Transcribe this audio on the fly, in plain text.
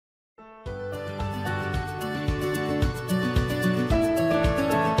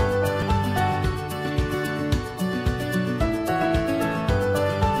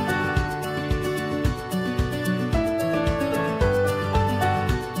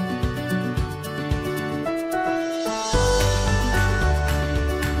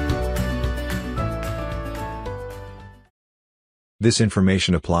This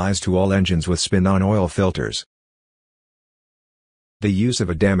information applies to all engines with spin-on oil filters. The use of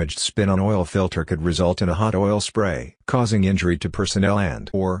a damaged spin-on oil filter could result in a hot oil spray, causing injury to personnel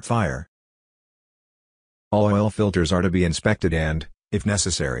and/or fire. All oil filters are to be inspected and, if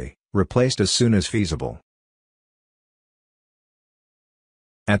necessary, replaced as soon as feasible.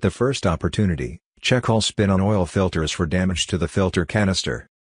 At the first opportunity, check all spin-on oil filters for damage to the filter canister.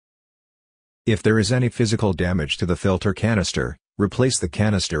 If there is any physical damage to the filter canister, replace the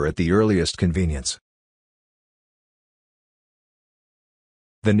canister at the earliest convenience.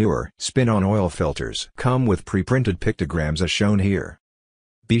 The newer spin-on oil filters come with pre-printed pictograms as shown here.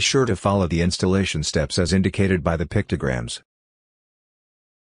 Be sure to follow the installation steps as indicated by the pictograms.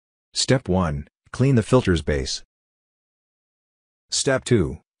 Step 1. Clean the filter's base. Step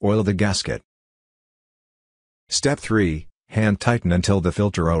 2. Oil the gasket. Step 3. Hand tighten until the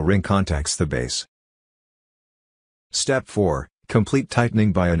filter O-ring contacts the base. Step 4. Complete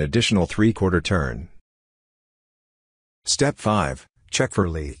tightening by an additional 3/4 turn. Step 5. Check for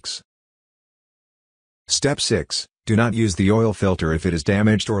leaks. Step 6. Do not use the oil filter if it is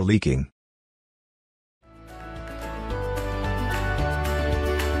damaged or leaking.